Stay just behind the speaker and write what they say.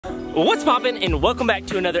What's poppin', and welcome back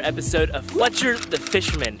to another episode of Fletcher the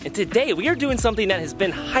Fisherman. And today we are doing something that has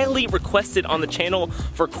been highly requested on the channel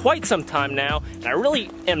for quite some time now, and I really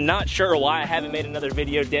am not sure why I haven't made another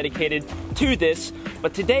video dedicated to this,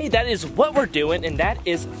 but today that is what we're doing, and that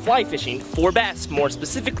is fly fishing for bass more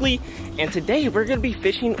specifically. And today we're gonna be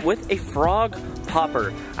fishing with a frog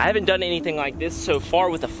popper. I haven't done anything like this so far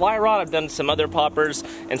with a fly rod. I've done some other poppers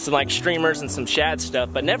and some like streamers and some shad stuff,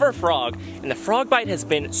 but never a frog. And the frog bite has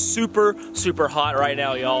been super hot right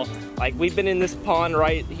now, y'all. Like, we've been in this pond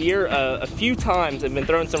right here a few times and been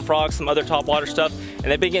throwing some frogs, some other topwater stuff,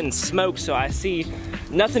 and they've been getting smoked, so I see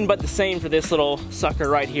nothing but the same for this little sucker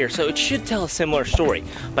right here. So it should tell a similar story.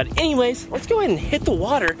 But anyways, let's go ahead and hit the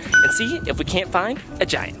water and see if we can't find a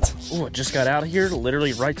giant. Oh, it just got out of here,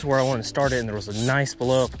 literally right to where I wanted to start it, and there was a nice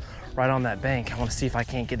blow up right on that bank. I want to see if I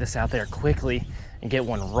can't get this out there quickly and get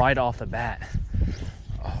one right off the bat.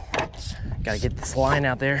 Oh, gotta get this line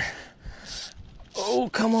out there. Oh,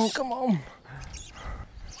 come on, come on.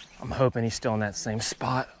 I'm hoping he's still in that same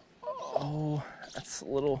spot. Oh, that's a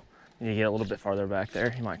little, need to get a little bit farther back there.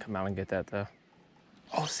 He might come out and get that though.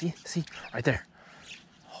 Oh, see, right there.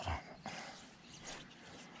 Hold on.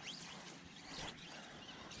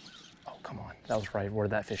 Oh, come on. That was right where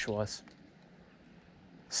that fish was.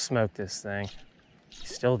 Smoke this thing.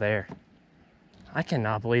 He's still there. I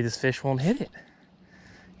cannot believe this fish won't hit it.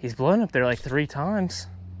 He's blown up there like 3 times.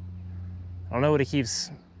 I don't know what he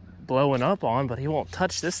keeps blowing up on, but he won't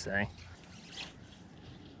touch this thing.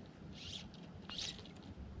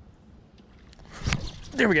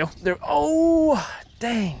 There we go. There. Oh,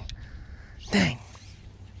 dang.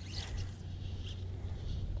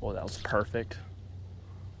 Oh, that was perfect.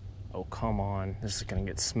 Oh, come on. This is gonna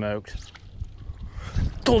get smoked.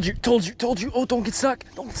 Told you. Oh, don't get stuck.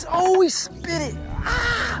 Oh, he spit it.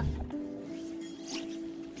 Ah!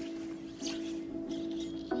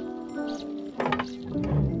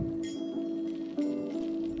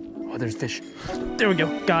 Oh, there's fish. There we go.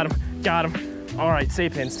 Got him. All right, stay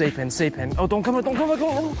pin. Oh, don't come up. Whoo.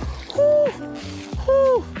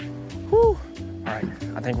 All right,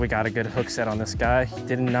 I think we got a good hook set on this guy. He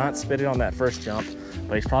did not spit it on that first jump,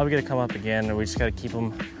 but he's probably gonna come up again, and we just gotta keep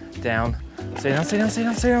him down. Stay down.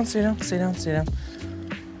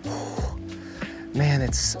 Man,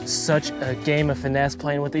 it's such a game of finesse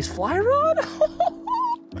playing with these fly rod.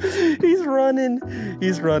 He's running.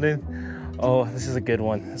 Oh, this is a good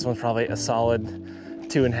one. This one's probably a solid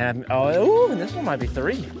 2.5. Oh, and this one might be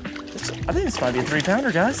 3. I think this might be a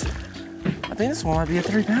 3-pounder, guys. I think this one might be a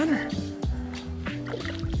 3-pounder.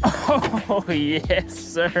 Oh, yes,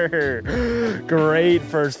 sir. Great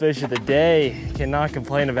first fish of the day. Cannot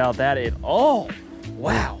complain about that at all.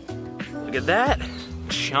 Wow. Look at that.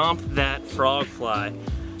 Chomped that frog fly.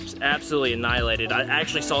 Just absolutely annihilated. I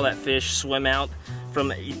actually saw that fish swim out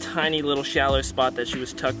from a tiny little shallow spot that she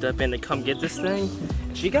was tucked up in to come get this thing.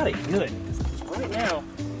 And she got it good. Right now,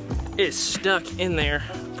 it's stuck in there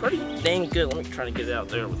pretty dang good. Let me try to get it out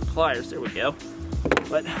there with the pliers. There we go.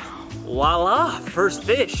 But voila, first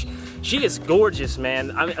fish. She is gorgeous,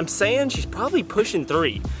 man. I'm saying she's probably pushing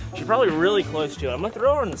 3. She's probably really close to it. I'm gonna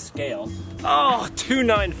throw her on the scale. Oh,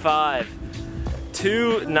 295.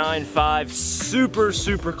 295,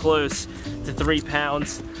 super close to 3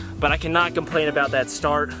 pounds. But I cannot complain about that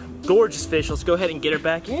start. Gorgeous fish. Let's go ahead and get her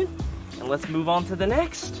back in, and let's move on to the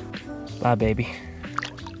next. Bye, baby.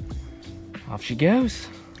 Off she goes.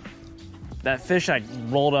 That fish I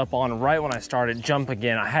rolled up on right when I started, jump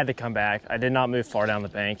again. I had to come back. I did not move far down the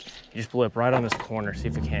bank. He just blew up right on this corner. See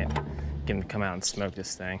if we can't get him to come out and smoke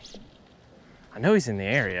this thing. I know he's in the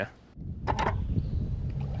area.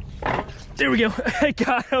 There we go.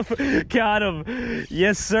 Got him.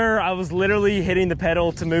 Yes, sir. I was literally hitting the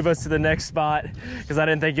pedal to move us to the next spot because I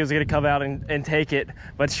didn't think he was going to come out and take it.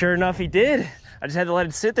 But sure enough, he did. I just had to let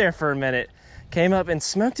it sit there for a minute. Came up and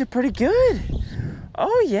smoked it pretty good.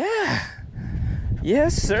 Oh, yeah.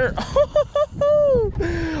 Yes, sir.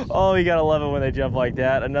 Oh, you got to love it when they jump like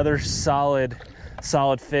that. Another solid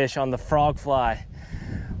fish on the frog fly.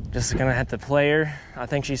 Just going to have to play her. I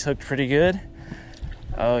think she's hooked pretty good.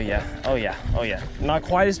 Oh yeah. Not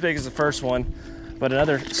quite as big as the first one, but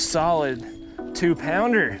another solid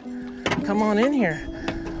 2-pounder. Come on in here,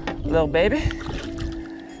 little baby.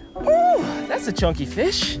 Ooh, that's a chunky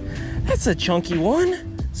fish. That's a chunky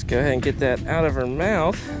one. Let's go ahead and get that out of her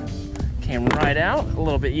mouth. Came right out, a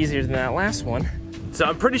little bit easier than that last one. So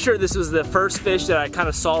I'm pretty sure this was the first fish that I kind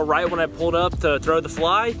of saw right when I pulled up to throw the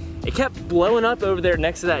fly. It kept blowing up over there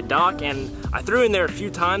next to that dock, and I threw in there a few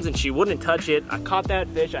times and she wouldn't touch it. I caught that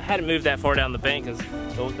fish. I hadn't moved that far down the bank because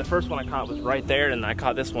the first one I caught was right there, and I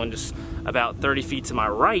caught this one just about 30 feet to my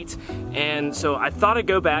right. And so I thought I'd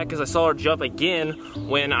go back because I saw her jump again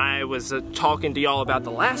when I was talking to y'all about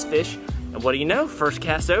the last fish. And what do you know? First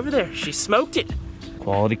cast over there, she smoked it.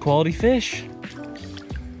 Quality, quality fish.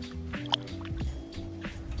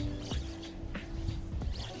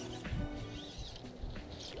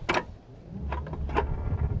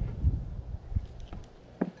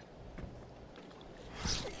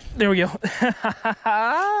 There we go.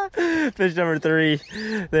 Fish number 3.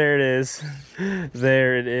 There it is.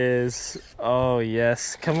 There it is. Oh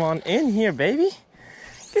yes. Come on in here, baby.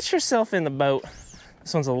 Get yourself in the boat.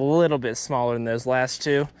 This one's a little bit smaller than those last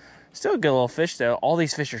 2. Still a good little fish though. All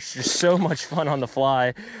these fish are just so much fun on the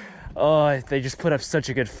fly. Oh, they just put up such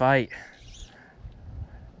a good fight.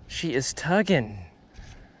 She is tugging.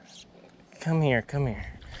 Come here, come here.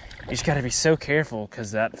 You just gotta be so careful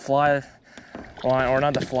because that fly line, or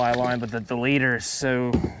not the fly line, but the leader is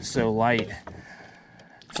so light.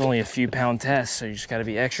 It's only a few pound test, so you just gotta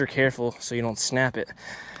be extra careful so you don't snap it.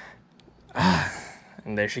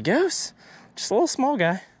 And there she goes. Just a little small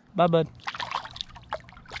guy. Bye, bud.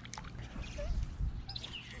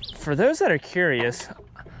 For those that are curious,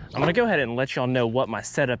 I'm gonna go ahead and let y'all know what my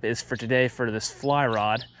setup is for today for this fly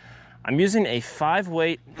rod. I'm using a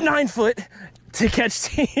 5-weight, 9-foot to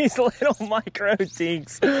catch these little micro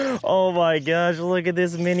tinks. Oh my gosh, look at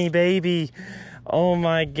this mini baby. Oh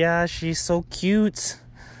my gosh, she's so cute.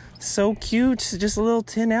 So cute, just a little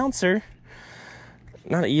 10-ouncer.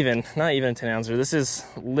 Not even 10-ouncer. This is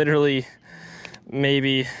literally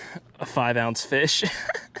maybe a 5-ounce fish.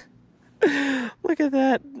 Look at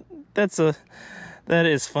that. That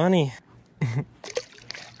is funny.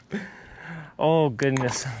 Oh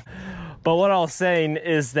goodness. But what I was saying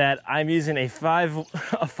is that I'm using a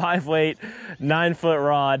 5-weight, 9-foot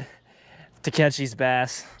rod to catch these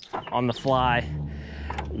bass on the fly.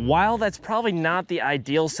 While that's probably not the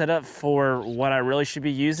ideal setup for what I really should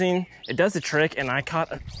be using, it does the trick. And I caught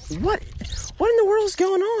what in the world is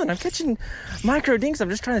going on? I'm catching micro dinks. I'm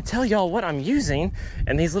just trying to tell y'all what I'm using,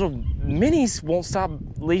 and these little minis won't stop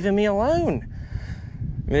leaving me alone.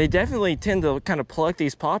 I mean, they definitely tend to kind of pluck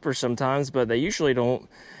these poppers sometimes, but they usually don't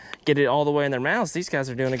get it all the way in their mouths. These guys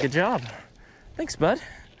are doing a good job. Thanks, bud.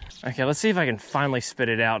 Okay, let's see if I can finally spit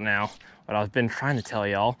it out now. What I've been trying to tell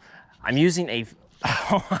y'all. I'm using a,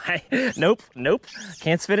 nope,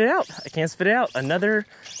 can't spit it out. I can't spit it out. Another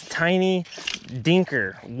tiny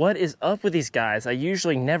dinker. What is up with these guys? I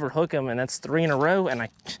usually never hook them, and that's 3 in a row, and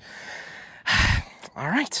all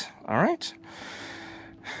right.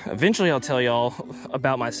 Eventually I'll tell y'all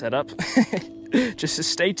about my setup. Just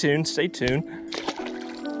stay tuned.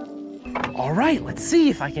 All right, let's see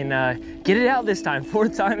if I can get it out this time.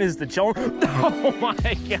 4th time is the charm.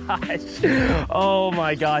 Oh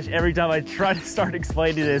my gosh. Every time I try to start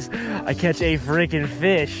explaining this, I catch a freaking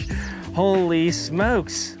fish. Holy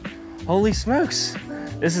smokes.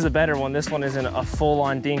 This is a better one. This one isn't a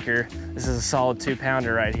full-on dinker. This is a solid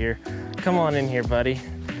 2-pounder right here. Come on in here, buddy.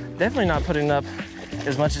 Definitely not putting up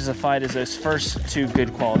as much as a fight as those first 2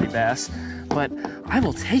 good quality bass, but I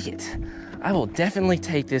will take it. I will definitely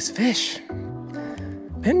take this fish.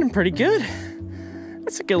 Pinned him pretty good.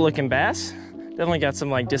 That's a good looking bass. Definitely got some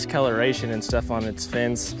like discoloration and stuff on its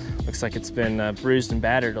fins. Looks like it's been bruised and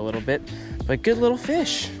battered a little bit, but good little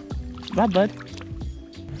fish. Bye, bud.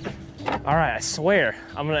 All right, I swear,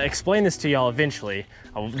 I'm gonna explain this to y'all eventually.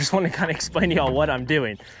 I just want to kind of explain to y'all what I'm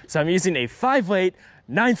doing. So I'm using a 5-weight,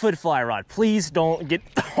 9-foot fly rod. Please don't get,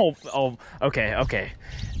 okay.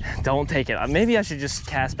 Don't take it. Maybe I should just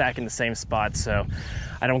cast back in the same spot so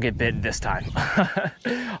I don't get bit this time.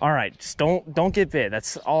 All right, just don't get bit.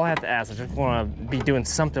 That's all I have to ask. I just want to be doing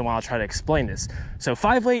something while I try to explain this. So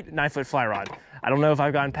 5-weight, 9-foot fly rod. I don't know if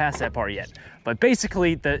I've gotten past that part yet, but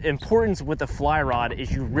basically the importance with the fly rod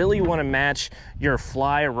is you really want to match your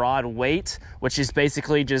fly rod weight, which is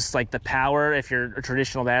basically just like the power if you're a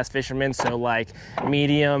traditional bass fisherman. So like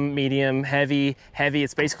medium, heavy,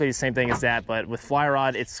 it's basically the same thing as that, but with fly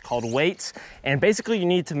rod, it's called weights. And basically you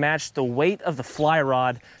need to match the weight of the fly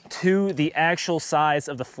rod to the actual size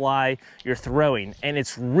of the fly you're throwing. And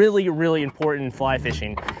it's really, really important in fly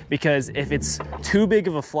fishing, because if it's too big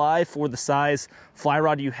of a fly for the size fly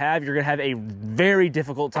rod you have, you're gonna have a very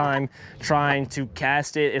difficult time trying to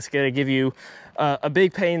cast it. It's gonna give you a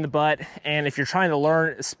big pain in the butt, and if you're trying to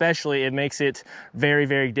learn especially, it makes it very,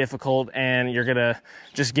 very difficult, and you're gonna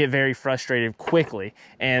just get very frustrated quickly.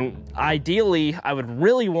 And ideally, I would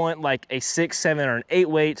really want like a 6, 7, or an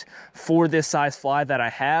 8-weight for this size fly that I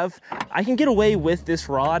have. I can get away with this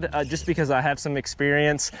rod just because I have some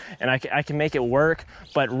experience and I can make it work,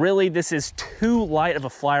 but really this is too light of a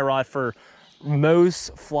fly rod for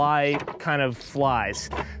most fly kind of flies.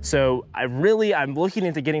 So I'm looking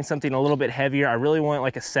into getting something a little bit heavier. I really want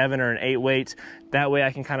like a 7 or an 8 weight. That way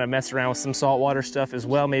I can kind of mess around with some saltwater stuff as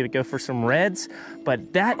well, maybe go for some reds.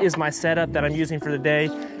 But that is my setup that I'm using for the day.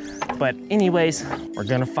 But anyways, we're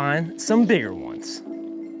gonna find some bigger ones.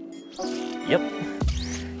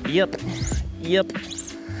 Yep.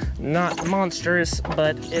 Not monstrous,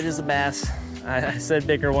 but it is a bass. I said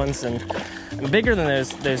bigger ones, and bigger than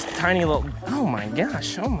those tiny little, oh my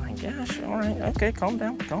gosh, all right, okay, calm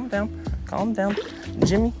down.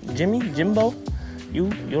 Jimbo,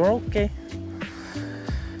 you're okay.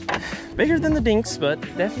 Bigger than the dinks, but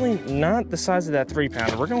definitely not the size of that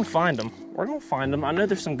 3-pounder. We're gonna find them. I know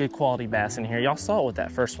there's some good quality bass in here. Y'all saw it with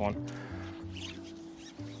that first one.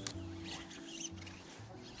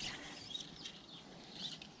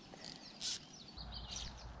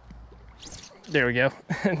 There we go.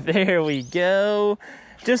 There we go.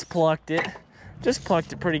 Just plucked it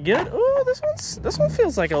pretty good. Oh, this one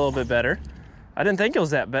feels like a little bit better. I didn't think it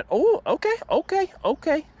was that bad. Oh,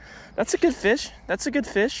 okay. That's a good fish.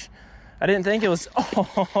 I didn't think it was,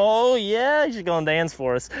 oh yeah, she's gonna dance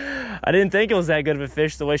for us. I didn't think it was that good of a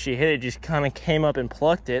fish. The way she hit it, just kind of came up and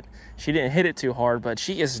plucked it. She didn't hit it too hard, but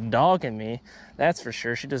she is dogging me. That's for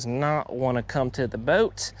sure. She does not want to come to the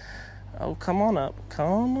boat. Oh, come on up.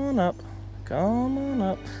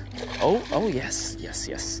 Oh,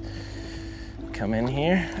 yes. Come in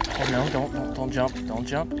here. Oh no, don't jump.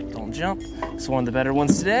 It's one of the better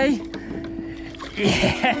ones today.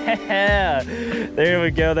 Yeah, there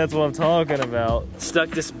we go. That's what I'm talking about. Stuck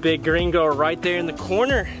this big green girl right there in the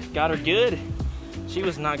corner. Got her good. She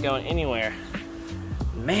was not going anywhere.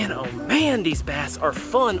 Man, oh man, these bass are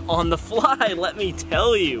fun on the fly, let me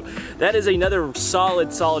tell you. That is another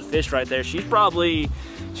solid fish right there. She's probably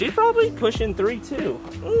pushing 3 too.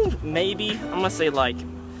 Maybe, I'm gonna say like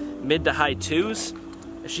mid to high 2s.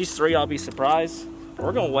 If she's 3, I'll be surprised.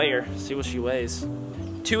 We're gonna weigh her, see what she weighs.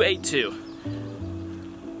 282.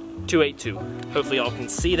 Hopefully y'all can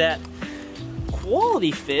see that.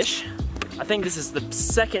 Quality fish. I think this is the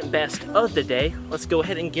second best of the day. Let's go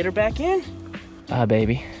ahead and get her back in. Ah,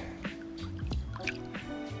 baby.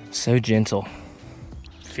 So gentle.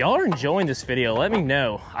 If y'all are enjoying this video, let me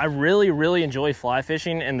know. I really enjoy fly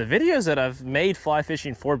fishing, and the videos that I've made fly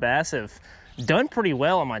fishing for bass have done pretty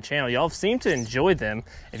well on my channel. Y'all seem to enjoy them.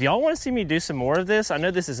 If y'all want to see me do some more of this, I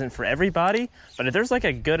know this isn't for everybody, but if there's like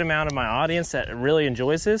a good amount of my audience that really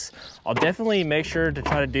enjoys this, I'll definitely make sure to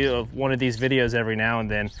try to do one of these videos every now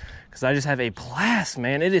and then, because I just have a blast,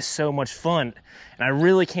 man. It is so much fun. And I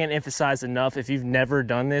really can't emphasize enough, if you've never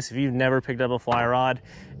done this, if you've never picked up a fly rod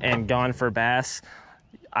and gone for bass,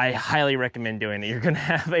 I highly recommend doing it. You're gonna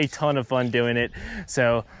have a ton of fun doing it.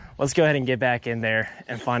 So let's go ahead and get back in there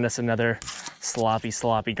and find us another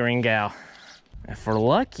sloppy green gal. If we're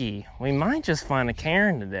lucky, we might just find a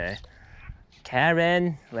Karen today.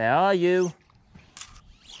 Karen, where are you?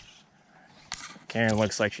 Karen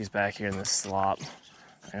looks like she's back here in this slop.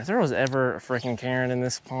 And if there was ever a freaking Karen in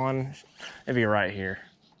this pond, it'd be right here.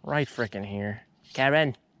 Right freaking here.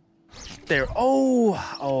 Karen. There.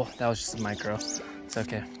 Oh, that was just a micro. It's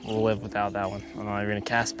okay. We'll live without that one. I'm not even gonna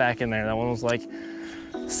cast back in there. That one was like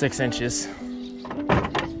 6 inches.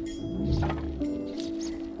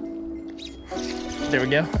 There we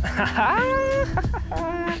go.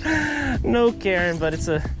 No Karen, but it's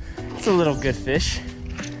a little good fish.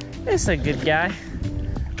 It's a good guy.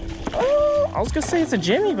 Oh, I was gonna say it's a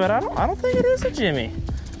Jimmy, but I don't think it is a Jimmy.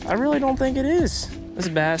 I really don't think it is. This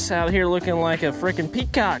bass out here looking like a freaking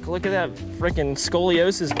peacock. Look at that freaking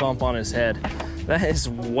scoliosis bump on his head. That is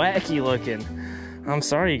wacky looking. I'm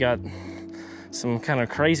sorry you got some kind of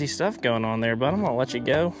crazy stuff going on there, but I'm gonna let you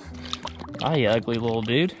go. Ah, you ugly little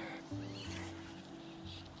dude.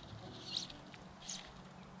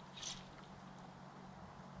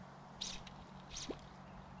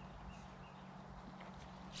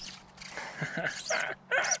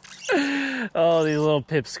 Oh, these little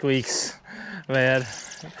pipsqueaks, man.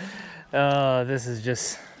 Oh, this is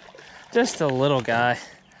just a little guy.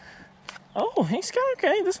 Oh, he's got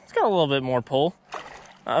okay. This one's got a little bit more pull.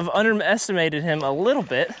 I've underestimated him a little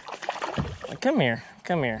bit. Come here.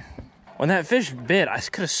 When that fish bit, I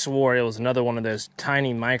could have swore it was another one of those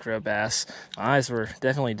tiny micro bass. My eyes were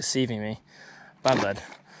definitely deceiving me. Bye, bud.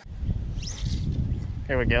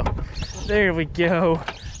 Here we go. There we go.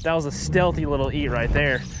 That was a stealthy little eat right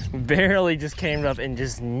there. Barely just came up and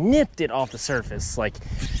just nipped it off the surface. Like,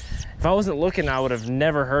 if I wasn't looking, I would have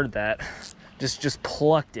never heard that. Just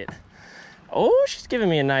plucked it. Oh, she's giving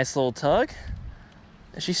me a nice little tug.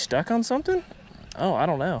 Is she stuck on something? Oh, I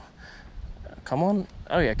don't know. Come on.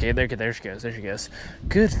 Oh yeah, okay, there she goes, there she goes.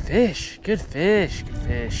 Good fish, good fish, good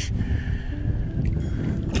fish.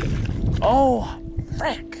 Oh,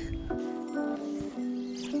 frick.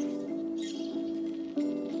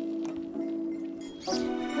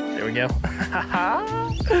 There we go.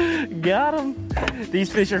 Got him.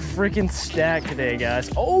 These fish are freaking stacked today,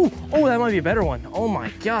 guys. Oh, that might be a better one. Oh my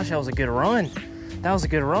gosh, that was a good run. That was a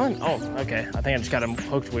good run. Oh, okay. I think I just got him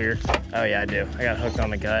hooked weird. Oh yeah, I do. I got hooked on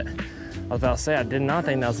the gut. I was about to say, I did not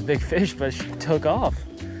think that was a big fish, but she took off.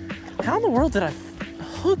 How in the world did I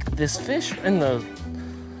hook this fish in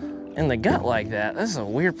the gut like that? This is a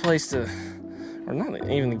weird place to, or not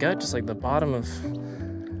even the gut, just like the bottom of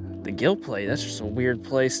the gill plate. That's just a weird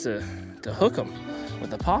place to hook them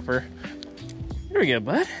with the popper. Here we go,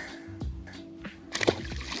 bud.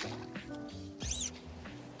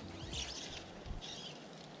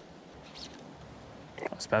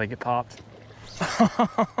 I was about to get popped.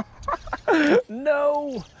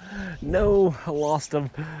 No, I lost him.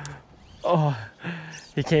 Oh,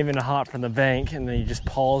 he came in hot from the bank, and then he just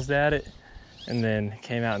paused at it, and then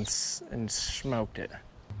came out and smoked it.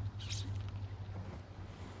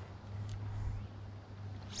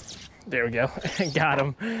 There we go. Got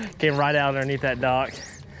him. Came right out underneath that dock.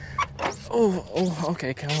 Oh,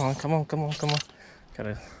 okay, come on.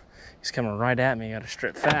 He's coming right at me. Gotta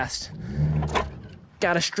strip fast.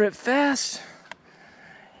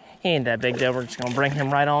 He ain't that big though. We're just gonna bring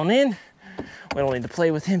him right on in. We don't need to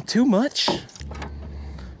play with him too much.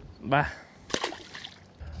 Bye.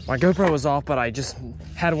 My GoPro was off, but I just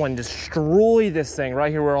had one destroy this thing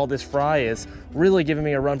right here where all this fry is. Really giving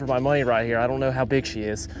me a run for my money right here. I don't know how big she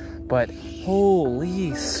is, but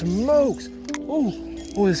holy smokes. Oh,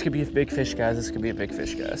 this could be a big fish, guys. This could be a big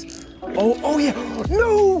fish, guys. Oh yeah,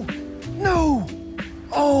 no.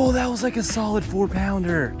 Oh, that was like a solid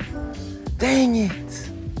 4-pounder. Dang it.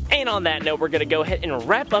 And on that note, we're gonna go ahead and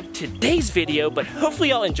wrap up today's video, but hopefully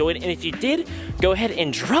y'all enjoyed it. And if you did, go ahead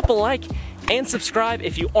and drop a like and subscribe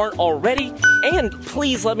if you aren't already. And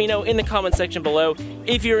please let me know in the comment section below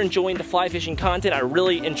if you're enjoying the fly fishing content. I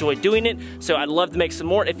really enjoy doing it, so I'd love to make some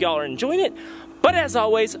more if y'all are enjoying it. But as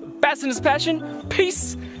always, bass in his passion,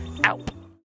 peace out.